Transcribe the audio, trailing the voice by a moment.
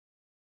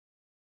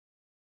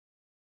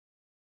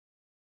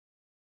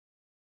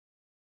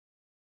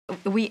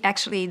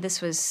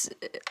this was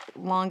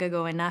long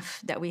ago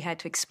enough that we had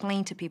to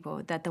explain to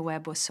people that the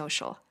web was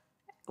social.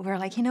 We're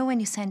like, when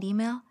you send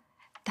email,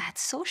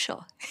 that's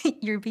social.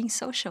 You're being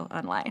social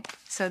online.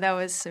 So that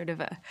was sort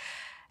of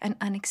an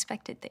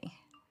unexpected thing.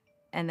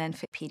 And then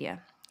Wikipedia.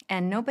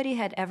 And nobody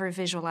had ever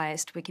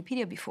visualized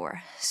Wikipedia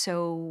before.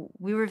 So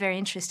we were very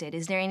interested.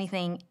 Is there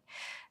anything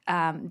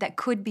that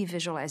could be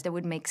visualized that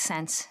would make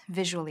sense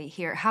visually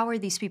here? How are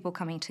these people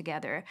coming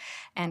together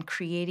and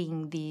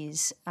creating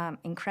these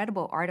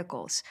incredible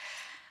articles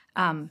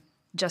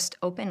just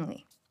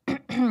openly?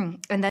 And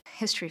then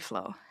history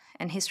flow.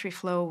 And history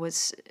flow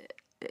was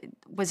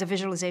a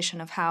visualization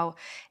of how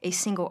a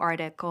single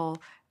article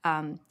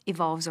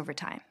evolves over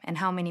time and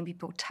how many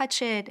people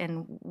touch it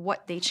and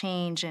what they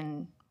change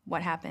and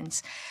what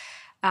happens.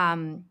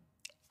 And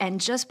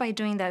just by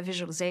doing that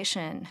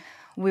visualization,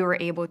 we were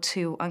able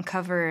to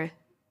uncover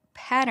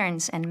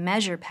patterns and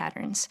measure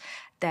patterns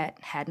that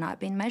had not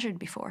been measured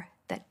before,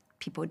 that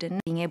people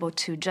didn't. Being able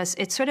to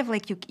it's sort of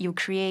like you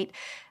create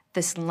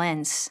this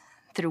lens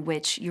through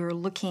which you're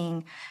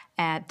looking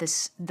at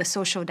the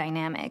social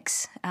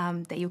dynamics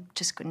that you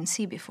just couldn't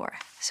see before.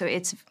 So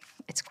it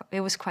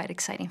was quite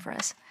exciting for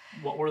us.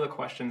 What were the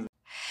questions?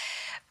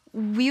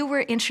 We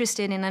were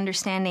interested in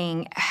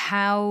understanding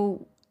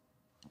how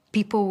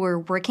people were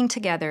working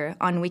together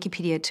on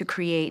Wikipedia to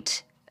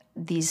create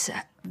these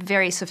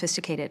very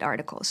sophisticated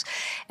articles.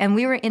 And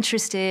we were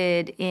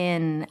interested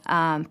in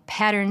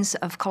patterns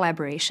of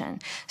collaboration.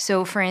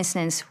 So for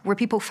instance, were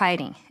people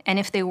fighting? And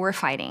if they were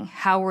fighting,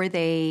 how were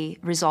they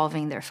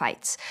resolving their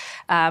fights?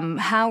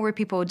 How were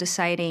people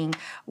deciding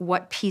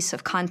what piece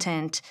of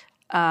content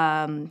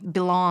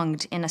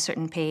belonged in a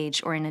certain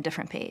page or in a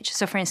different page?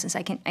 So for instance,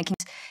 I can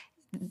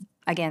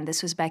again,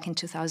 this was back in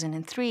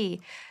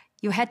 2003,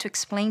 you had to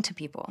explain to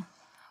people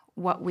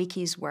what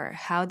wikis were,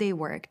 how they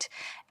worked,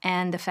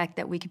 and the fact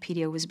that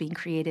Wikipedia was being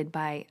created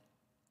by,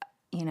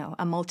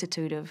 a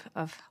multitude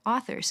of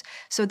authors.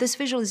 So this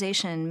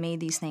visualization made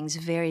these things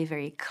very,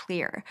 very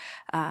clear.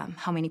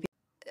 How many people.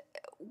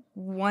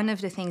 One of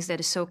the things that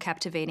is so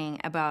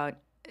captivating about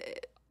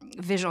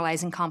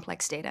visualizing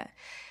complex data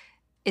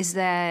is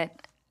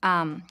that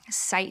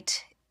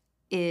sight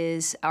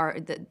is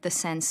the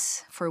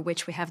sense for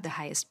which we have the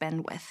highest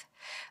bandwidth,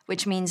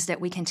 which means that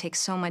we can take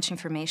so much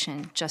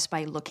information just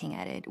by looking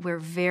at it. We're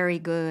very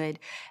good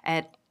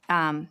at,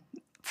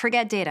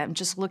 forget data,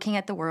 just looking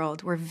at the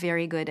world. We're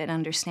very good at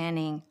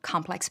understanding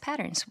complex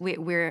patterns.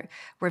 We're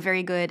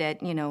very good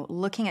at,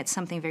 looking at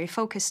something very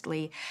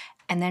focusedly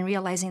and then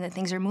realizing that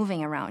things are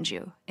moving around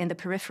you in the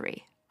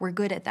periphery. We're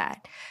good at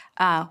that.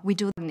 We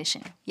do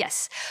cognition,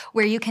 yes,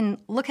 where you can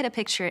look at a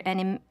picture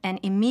and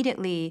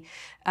immediately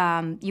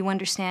you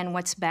understand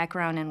what's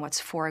background and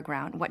what's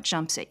foreground, what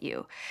jumps at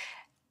you.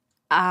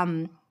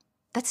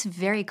 That's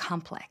very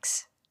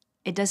complex.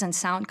 It doesn't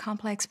sound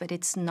complex, but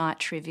it's not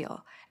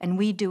trivial, and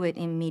we do it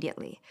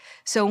immediately.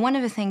 So one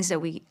of the things that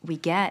we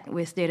get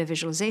with data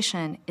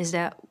visualization is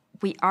that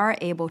we are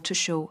able to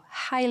show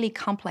highly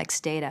complex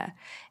data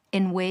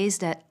in ways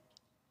that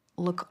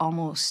look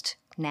almost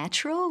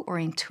natural or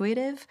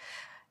intuitive.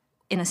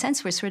 In a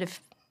sense, we're sort of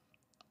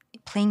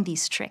playing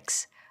these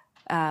tricks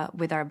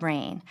with our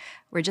brain.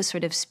 We're just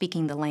sort of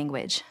speaking the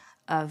language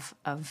of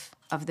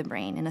the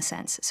brain, in a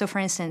sense. So for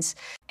instance,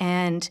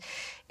 and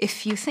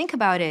if you think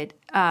about it,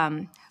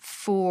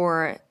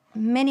 for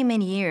many,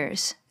 many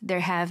years,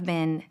 there have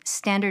been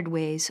standard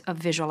ways of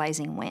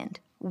visualizing wind.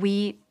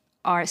 We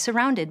are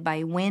surrounded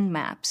by wind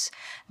maps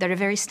that are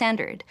very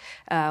standard,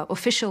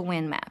 official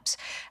wind maps.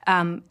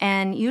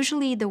 And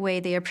usually the way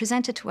they are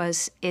presented to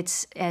us,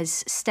 it's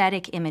as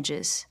static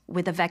images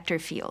with a vector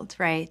field,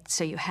 right?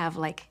 So you have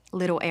like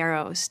little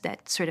arrows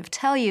that sort of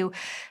tell you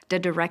the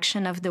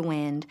direction of the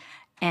wind,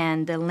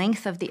 and the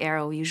length of the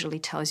arrow usually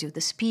tells you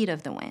the speed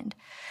of the wind.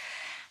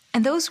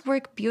 And those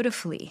work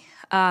beautifully,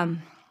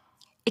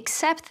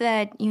 except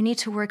that you need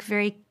to work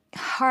very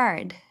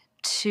hard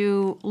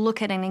to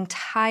look at an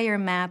entire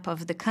map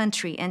of the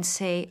country and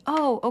say,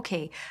 oh,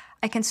 okay,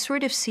 I can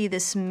sort of see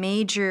this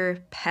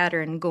major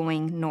pattern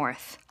going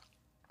north.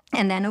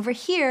 And then over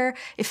here,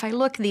 if I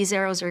look, these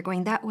arrows are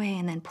going that way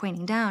and then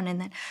pointing down and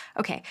then,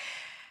 okay.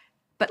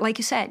 But like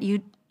you said,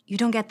 you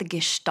don't get the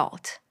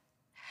gestalt.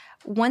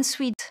 Once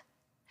we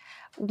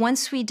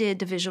did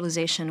the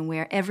visualization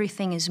where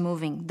everything is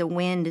moving, the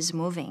wind is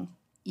moving,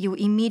 you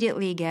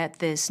immediately get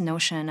this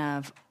notion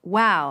of,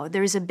 wow,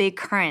 there's a big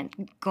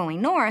current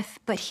going north,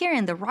 but here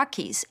in the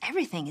Rockies,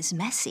 everything is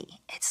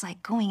messy. It's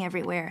like going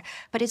everywhere,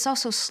 but it's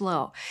also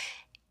slow.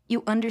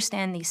 You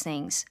understand these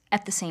things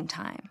at the same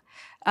time.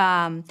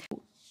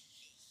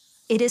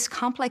 It is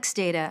complex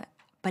data,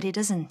 but it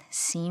doesn't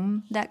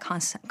seem that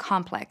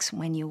complex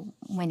when you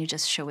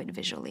just show it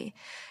visually.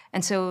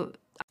 And so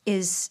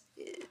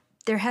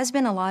there has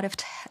been a lot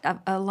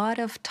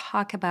of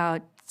talk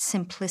about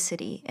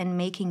simplicity and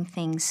making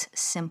things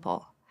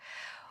simple,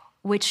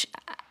 which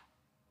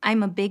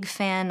I'm a big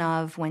fan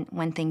of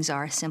when things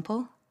are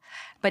simple.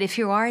 But if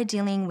you are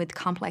dealing with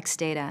complex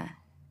data,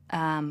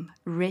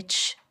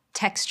 rich,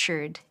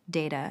 textured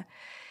data,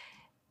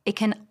 it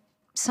can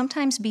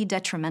sometimes be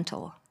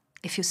detrimental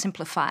if you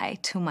simplify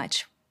too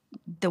much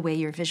the way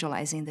you're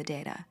visualizing the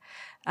data.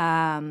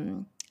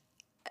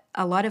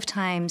 A lot of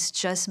times,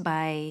 just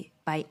by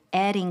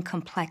adding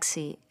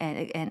complexity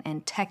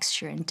and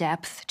texture and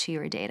depth to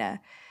your data,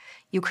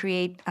 you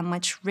create a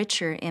much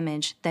richer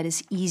image that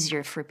is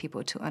easier for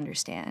people to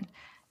understand.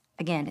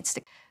 Again,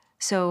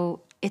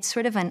 so it's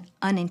sort of an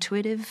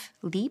unintuitive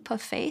leap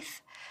of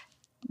faith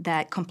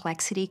that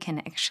complexity can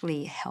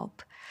actually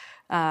help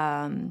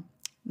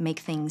make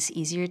things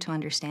easier to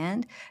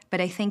understand.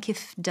 But I think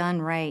if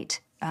done right,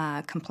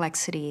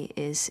 complexity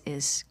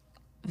is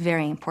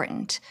very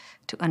important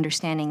to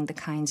understanding the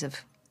kinds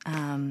of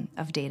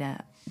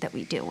data that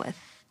we deal with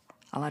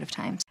a lot of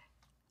times.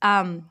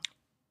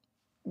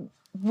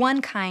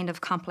 One kind of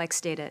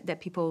complex data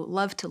that people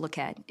love to look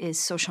at is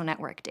social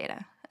network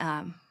data.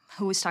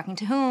 Who is talking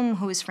to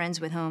who is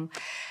friends with whom.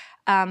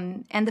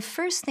 And the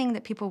first thing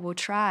that people will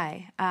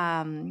try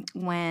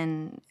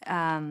when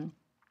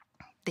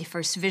they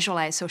first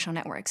visualize social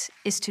networks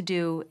is to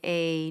do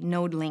a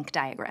node link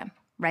diagram,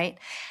 right?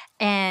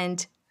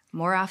 And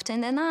more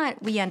often than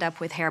not, we end up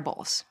with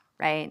hairballs,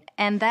 right?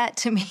 And that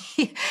to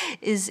me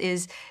is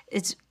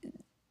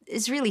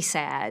really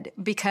sad,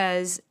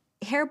 because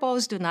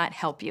hairballs do not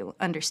help you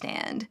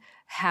understand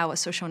how a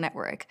social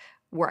network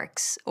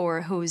works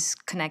or who's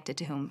connected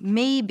to whom.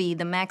 Maybe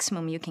the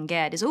maximum you can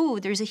get is, oh,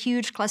 there's a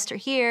huge cluster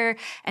here,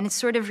 and it's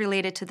sort of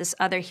related to this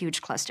other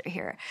huge cluster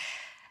here.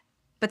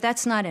 But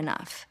that's not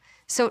enough.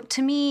 So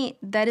to me,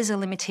 that is a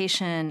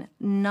limitation,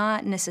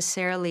 not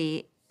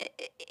necessarily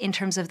in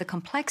terms of the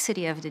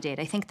complexity of the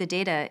data. I think the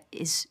data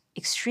is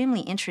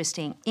extremely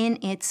interesting in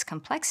its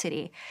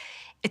complexity.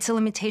 It's a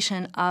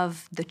limitation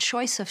of the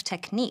choice of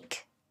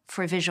technique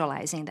for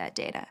visualizing that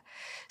data.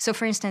 So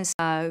for instance,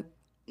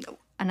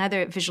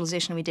 another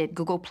visualization we did,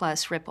 Google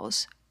Plus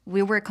ripples,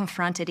 we were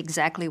confronted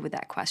exactly with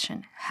that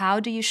question. How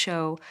do you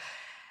show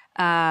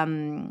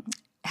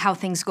how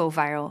things go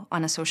viral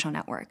on a social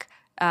network?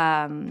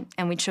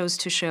 And we chose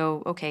to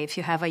show, okay, if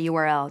you have a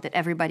URL that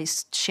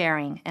everybody's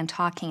sharing and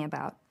talking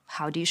about,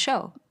 how do you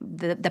show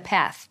the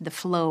path, the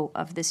flow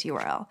of this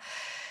URL?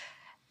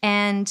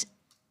 And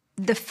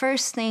the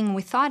first thing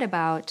we thought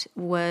about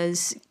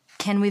was,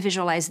 can we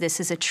visualize this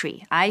as a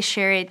tree? I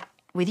share it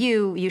with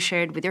you, you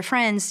share it with your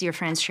friends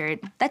share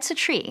it. That's a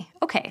tree.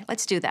 Okay,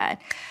 let's do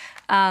that.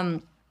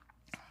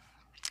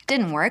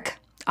 Didn't work,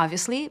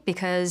 obviously,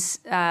 because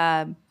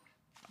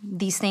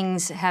these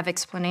things have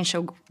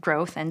exponential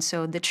growth, and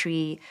so the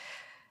tree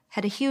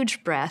had a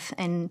huge breadth,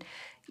 and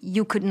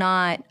you could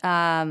not,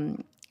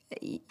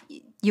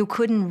 you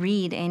couldn't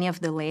read any of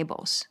the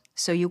labels,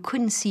 so you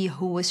couldn't see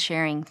who was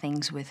sharing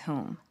things with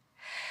whom.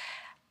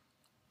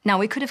 Now,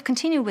 we could have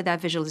continued with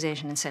that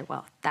visualization and said,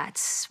 well,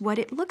 that's what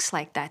it looks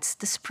like. That's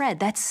the spread.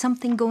 That's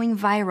something going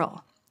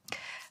viral.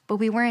 But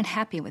we weren't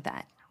happy with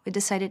that. We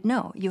decided,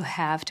 no, you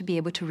have to be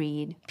able to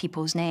read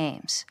people's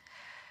names.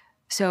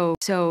 So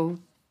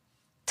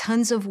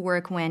tons of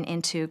work went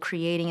into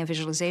creating a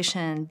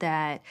visualization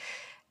that,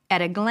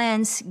 at a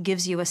glance,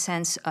 gives you a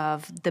sense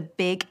of the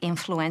big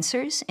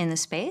influencers in the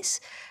space.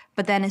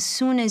 But then as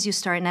soon as you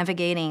start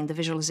navigating the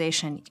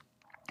visualization,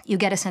 you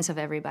get a sense of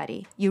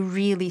everybody. You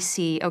really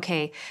see,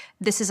 okay,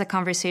 this is a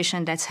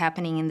conversation that's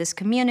happening in this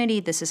community.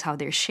 This is how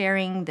they're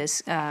sharing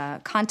this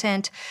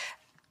content.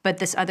 But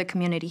this other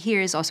community here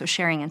is also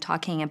sharing and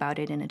talking about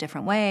it in a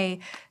different way.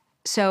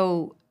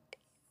 So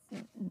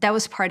that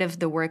was part of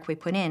the work we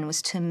put in,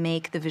 was to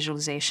make the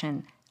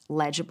visualization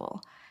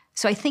legible.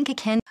 So I think it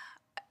can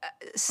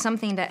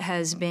something that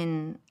has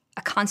been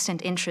a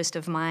constant interest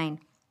of mine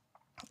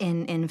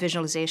in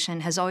visualization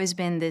has always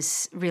been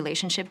this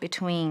relationship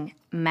between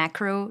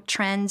macro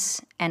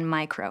trends and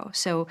micro.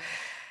 So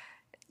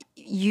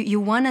you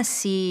want to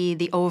see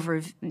the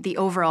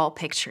overall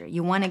picture.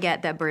 You want to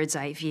get that bird's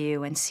eye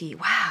view and see,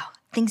 wow,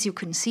 things you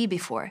couldn't see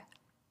before.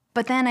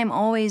 But then I'm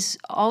always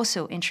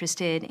also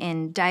interested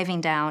in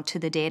diving down to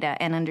the data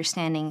and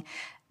understanding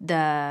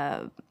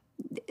the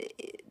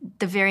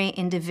very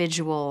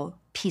individual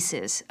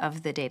pieces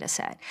of the data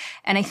set.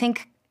 And I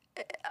think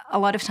a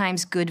lot of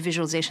times good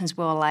visualizations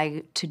will allow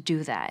you to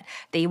do that.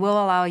 They will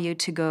allow you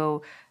to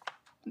go,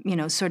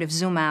 sort of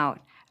zoom out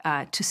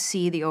to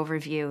see the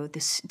overview,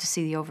 to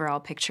see the overall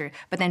picture,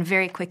 but then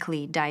very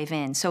quickly dive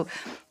in. So,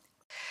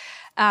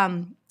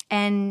 and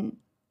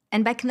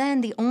back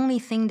then, the only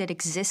thing that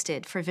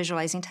existed for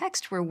visualizing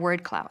text were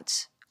word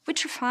clouds,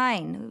 which are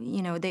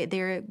fine.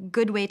 They're a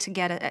good way to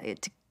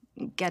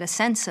get a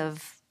sense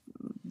of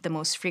the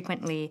most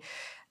frequently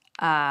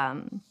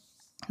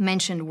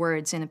mentioned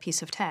words in a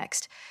piece of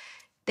text.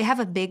 They have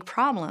a big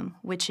problem,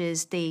 which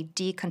is they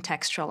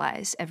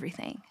decontextualize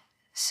everything.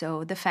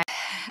 So the fact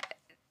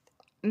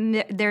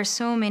there are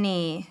so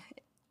many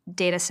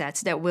data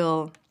sets that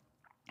will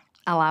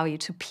allow you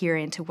to peer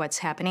into what's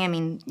happening. I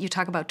mean, you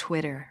talk about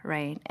Twitter,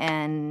 right?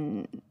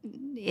 And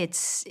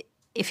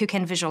if you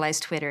can visualize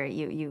Twitter,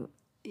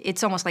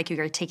 it's almost like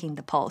you're taking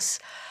the pulse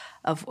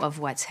of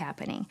what's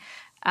happening.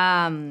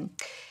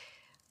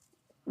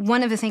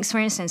 One of the things, for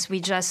instance, we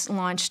just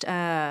launched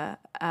a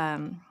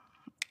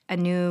a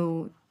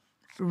new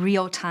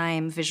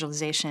real-time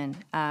visualization,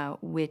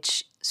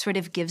 which sort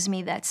of gives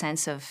me that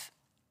sense of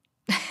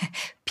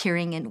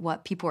peering in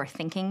what people are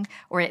thinking,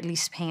 or at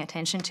least paying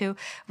attention to,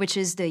 which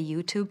is the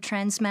YouTube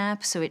Trends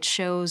map. So it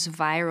shows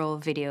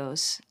viral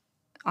videos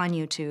on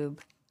YouTube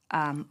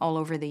all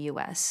over the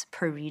US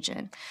per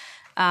region.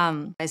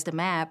 As the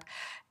map,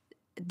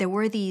 there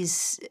were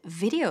these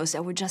videos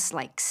that would just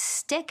like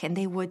stick, and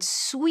they would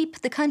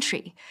sweep the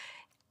country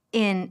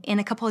in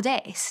a couple of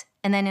days.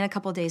 And then in a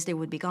couple of days, they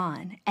would be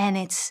gone. And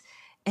it's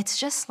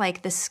just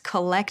like this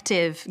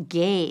collective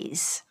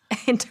gaze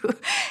into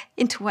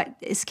what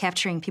is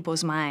capturing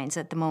people's minds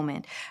at the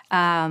moment.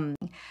 By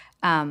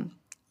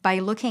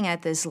looking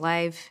at this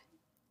live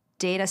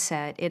data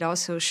set, it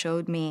also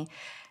showed me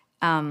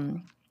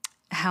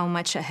how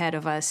much ahead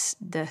of us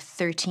the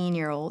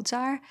 13-year-olds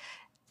are.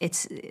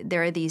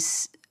 There are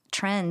these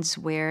trends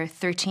where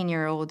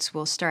 13-year-olds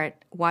will start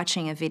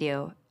watching a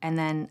video, and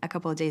then a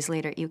couple of days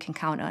later, you can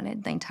count on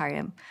it. The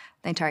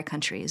entire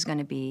country is going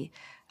to be,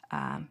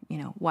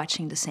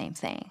 watching the same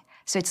thing.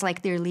 So it's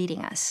like they're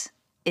leading us.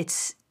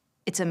 It's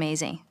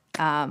amazing.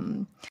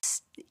 One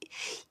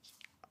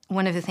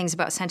of the things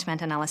about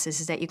sentiment analysis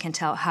is that you can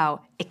tell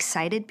how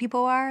excited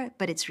people are,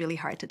 but it's really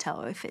hard to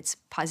tell if it's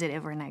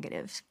positive or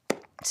negative.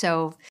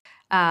 So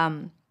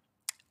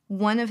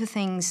one of the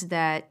things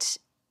that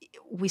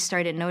we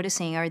started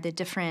noticing are the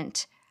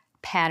different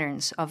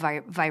patterns of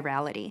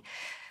virality.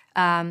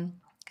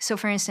 So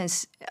for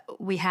instance,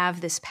 we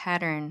have this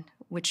pattern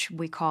which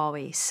we call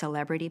a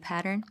celebrity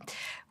pattern,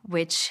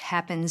 which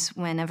happens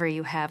whenever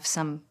you have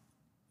some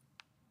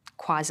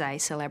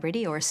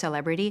quasi-celebrity or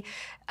celebrity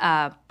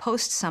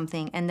post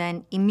something, and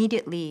then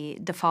immediately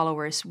the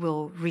followers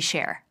will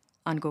reshare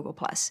on Google+.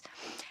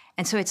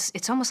 And so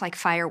it's almost like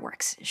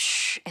fireworks.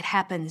 Shh, it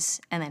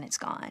happens, and then it's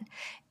gone.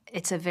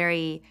 It's a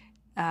very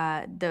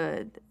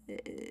the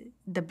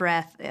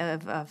breadth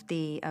of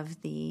the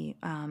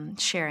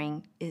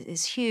sharing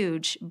is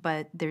huge,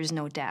 but there's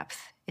no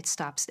depth. It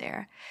stops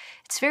there.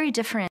 It's very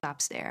different.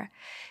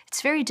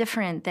 It's very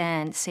different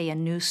than, say, a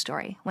news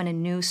story. When a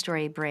news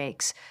story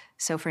breaks,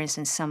 so for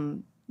instance,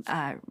 some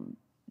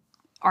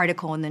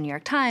article in the New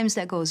York Times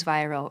that goes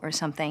viral or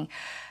something,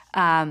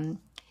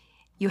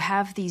 you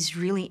have these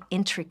really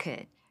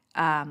intricate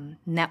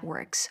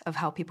networks of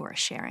how people are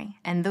sharing.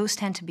 And those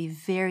tend to be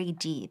very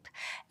deep,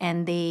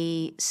 and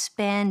they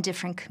span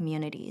different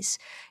communities.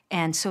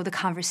 And so the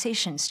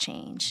conversations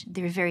change.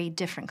 They're very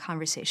different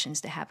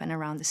conversations that happen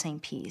around the same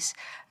piece,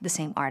 the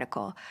same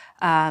article.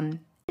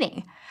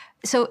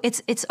 So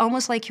it's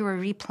almost like you were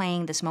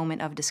replaying this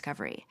moment of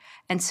discovery.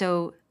 And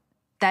so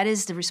that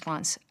is the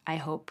response I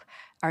hope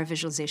our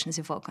visualizations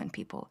evoke on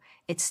people.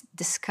 It's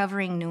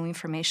discovering new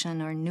information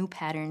or new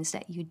patterns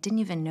that you didn't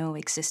even know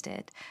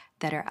existed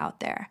that are out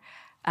there.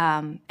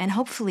 And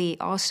hopefully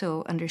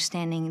also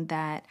understanding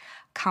that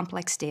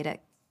complex data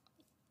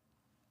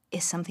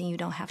is something you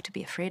don't have to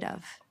be afraid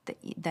of,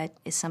 that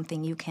is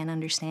something you can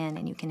understand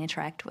and you can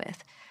interact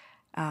with.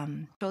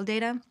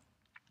 Data,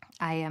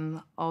 I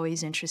am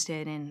always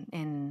interested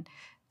in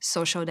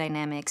social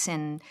dynamics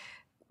and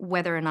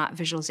whether or not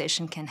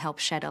visualization can help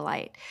shed a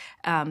light.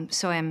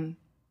 So I'm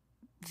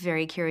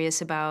very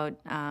curious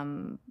about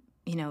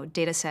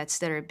data sets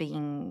that are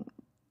being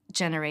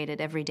generated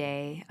every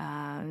day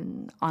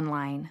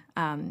online.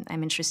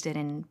 I'm interested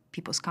in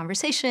people's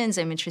conversations.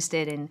 I'm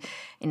interested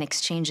in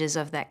exchanges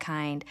of that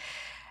kind.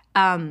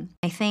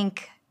 I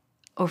think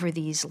over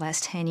these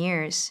last 10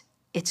 years,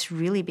 it's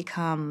really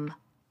become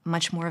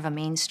much more of a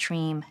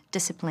mainstream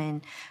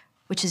discipline,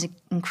 which is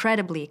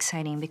incredibly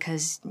exciting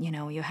because,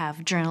 you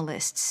have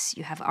journalists,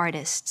 you have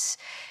artists,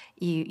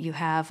 you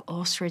have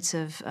all sorts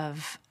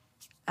of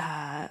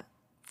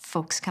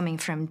folks coming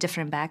from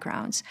different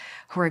backgrounds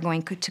who are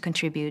going to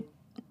contribute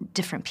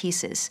different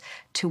pieces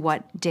to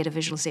what data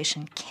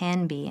visualization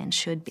can be and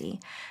should be.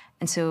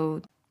 And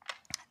so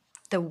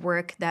the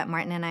work that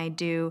Martin and I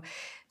do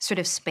sort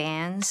of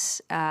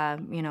spans,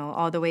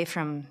 all the way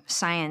from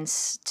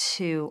science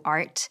to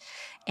art.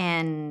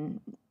 And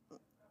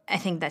I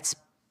think that's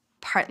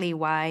partly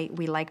why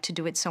we like to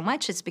do it so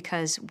much. It's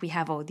because we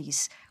have all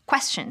these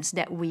questions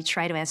that we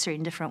try to answer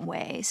in different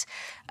ways.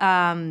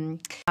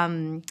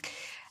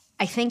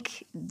 I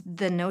think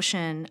the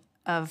notion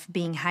of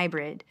being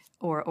hybrid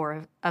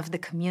or of the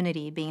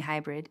community being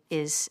hybrid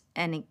is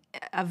a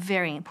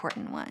very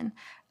important one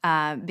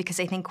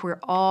because I think we're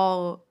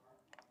all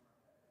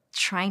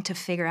trying to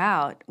figure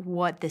out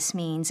what this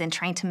means and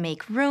trying to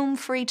make room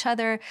for each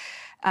other,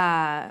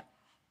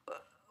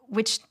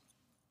 which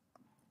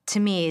to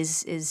me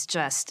is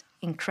just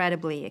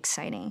incredibly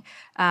exciting.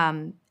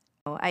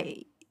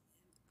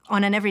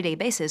 On an everyday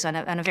basis, on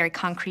a very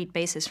concrete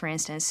basis, for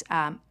instance,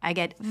 I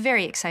get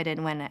very excited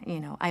when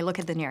I look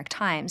at the New York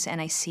Times and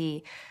I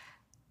see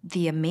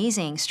the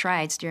amazing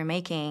strides they're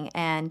making,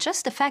 and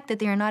just the fact that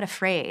they're not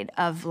afraid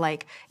of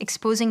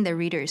exposing their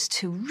readers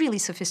to really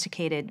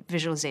sophisticated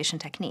visualization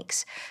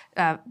techniques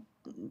that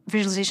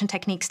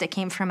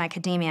came from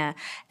academia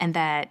and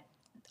that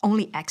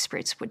only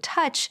experts would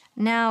touch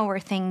now are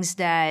things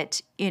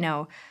that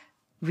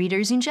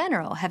readers in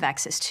general have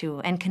access to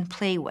and can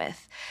play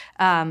with.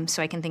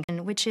 So I can think,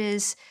 which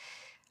is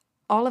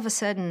all of a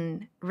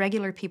sudden,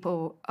 regular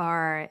people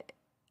are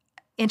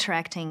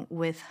interacting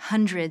with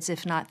hundreds,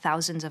 if not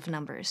thousands of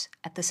numbers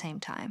at the same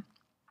time.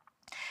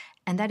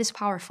 And that is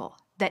powerful.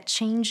 That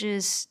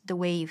changes the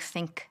way you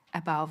think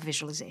about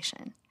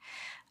visualization.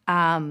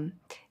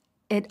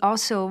 It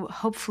also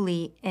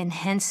hopefully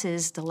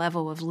enhances the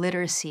level of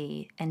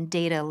literacy and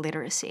data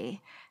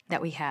literacy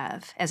that we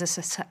have as a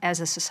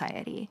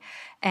society.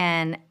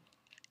 And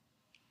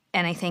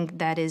I think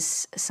that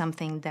is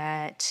something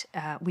that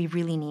we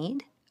really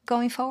need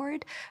going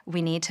forward.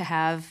 We need to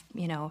have,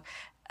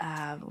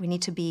 we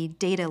need to be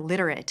data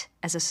literate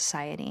as a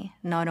society,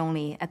 not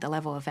only at the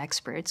level of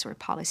experts or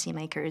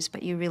policymakers,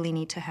 but you really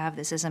need to have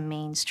this as a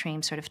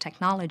mainstream sort of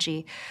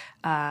technology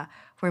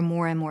where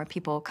more and more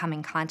people come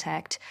in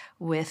contact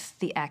with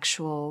the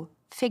actual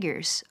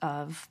figures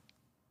of,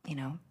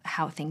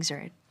 how things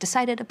are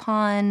decided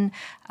upon,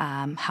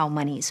 how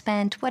money is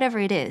spent, whatever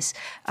it is.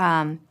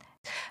 And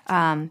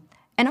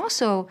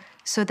also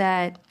so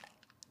that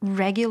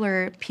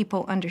regular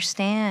people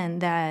understand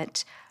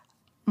that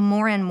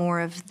more and more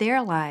of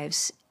their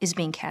lives is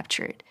being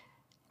captured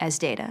as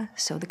data.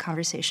 So the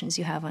conversations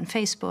you have on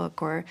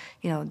Facebook or,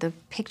 the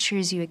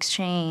pictures you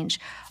exchange,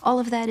 all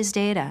of that is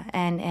data,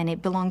 and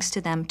it belongs to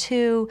them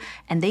too,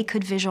 and they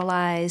could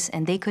visualize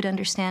and they could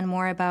understand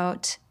more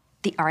about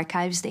the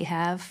archives they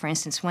have. For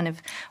instance, one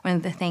of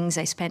the things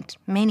I spent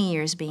many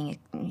years being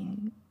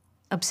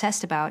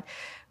obsessed about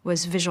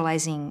was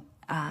visualizing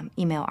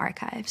email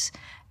archives.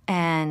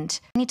 And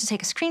I need to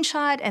take a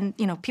screenshot, and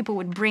people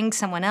would bring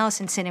someone else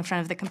and sit in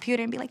front of the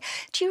computer and be like,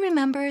 "Do you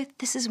remember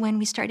this is when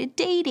we started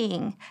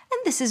dating, and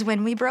this is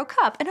when we broke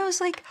up?" And I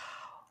was like,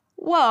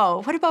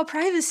 "Whoa, what about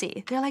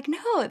privacy?" They're like,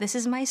 "No, this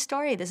is my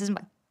story. This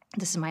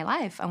is my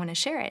life. I want to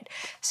share it."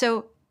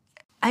 So,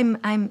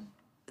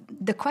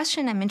 the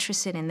question I'm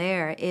interested in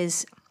there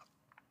is,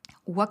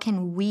 what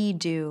can we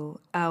do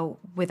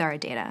with our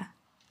data?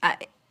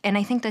 And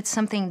I think that's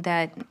something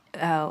that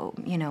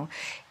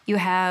you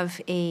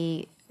have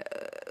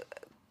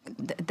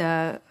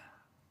the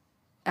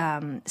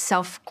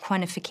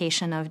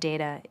self-quantification of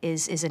data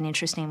is an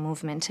interesting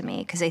movement to me,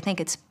 because I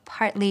think it's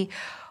partly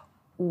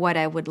what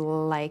I would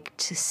like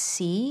to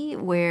see,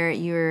 where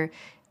you're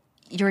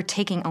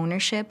taking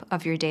ownership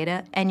of your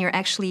data and you're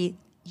actually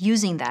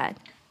using that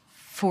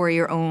for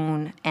your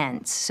own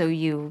ends. So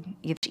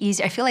it's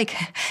easy. I feel like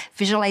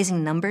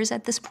visualizing numbers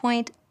at this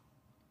point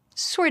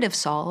sort of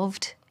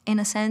solved in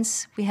a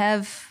sense. We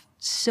have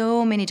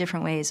so many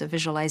different ways of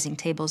visualizing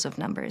tables of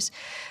numbers.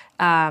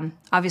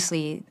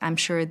 Obviously, I'm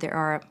sure there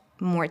are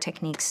more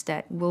techniques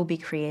that will be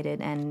created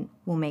and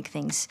will make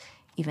things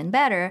even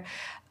better.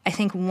 I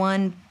think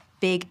one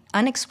big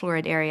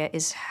unexplored area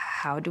is,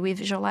 how do we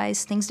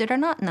visualize things that are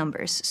not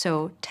numbers?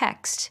 So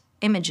text,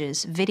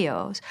 images,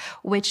 videos,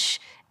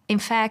 which in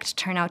fact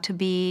turn out to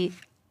be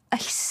a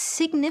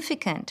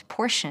significant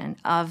portion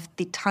of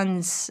the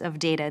tons of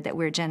data that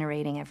we're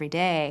generating every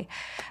day.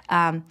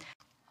 And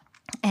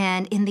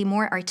in the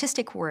more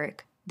artistic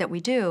work that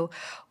we do,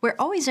 we're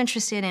always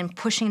interested in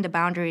pushing the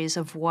boundaries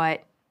of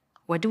what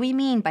do we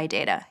mean by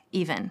data,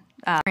 even.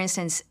 For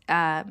instance,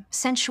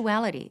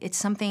 sensuality. It's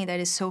something that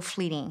is so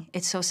fleeting.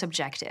 It's so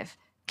subjective.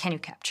 Can you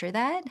capture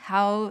that?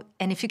 How?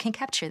 And if you can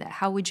capture that,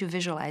 how would you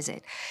visualize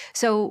it?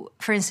 So,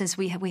 for instance,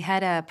 we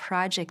had a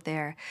project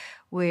there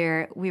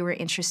where we were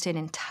interested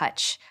in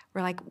touch.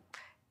 We're like,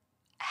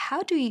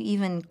 how do you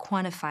even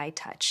quantify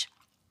touch?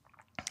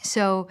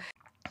 So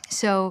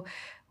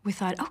we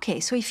thought,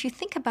 okay, so if you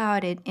think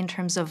about it in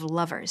terms of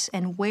lovers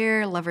and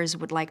where lovers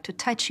would like to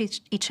touch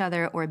each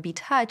other or be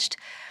touched,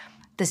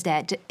 is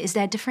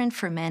that different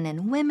for men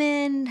and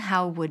women?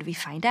 How would we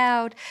find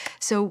out?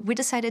 So we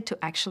decided to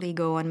actually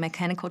go on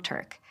Mechanical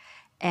Turk,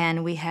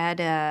 and we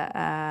had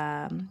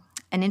an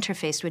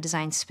interface we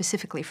designed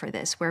specifically for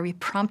this, where we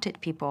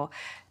prompted people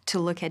to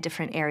look at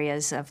different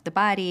areas of the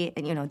body,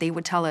 and they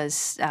would tell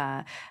us,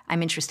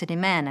 "I'm interested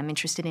in men, I'm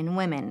interested in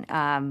women,"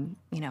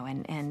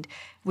 and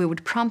we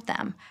would prompt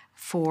them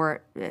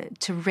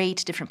to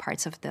rate different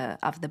parts of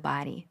the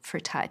body for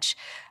touch,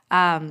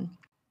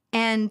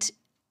 and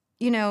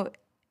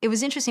it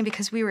was interesting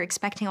because we were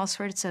expecting all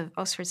sorts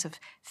of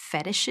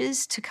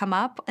fetishes to come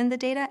up in the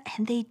data,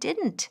 and they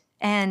didn't.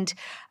 And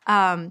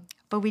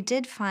but we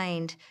did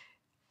find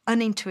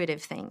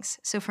unintuitive things.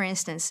 So, for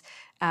instance,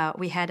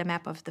 we had a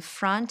map of the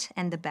front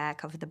and the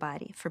back of the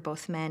body for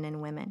both men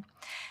and women.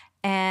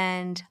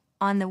 And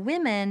on the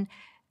women,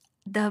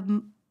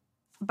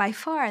 by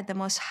far the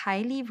most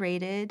highly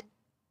rated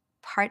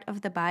part of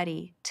the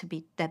body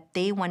that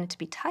they wanted to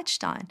be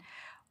touched on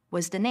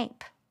was the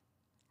nape.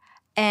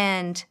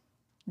 And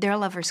their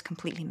lovers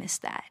completely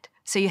missed that.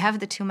 So you have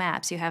the two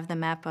maps. You have the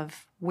map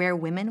of where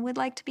women would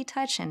like to be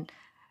touched and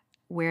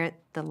where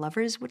the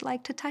lovers would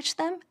like to touch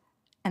them,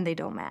 and they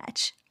don't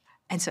match.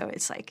 And so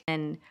it's like,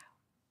 and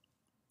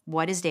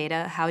what is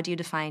data? How do you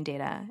define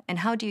data? And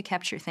how do you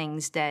capture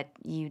things that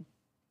you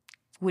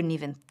wouldn't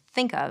even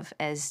think of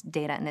as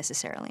data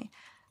necessarily?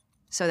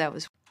 So that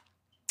was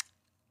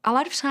A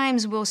lot of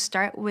times we'll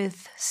start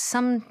with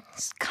some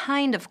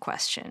kind of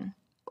question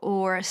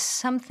or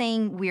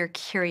something we're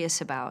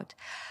curious about.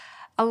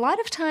 A lot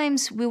of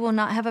times we will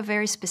not have a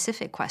very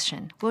specific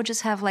question. We'll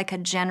just have like a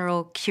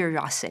general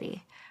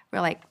curiosity. We're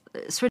like,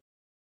 sort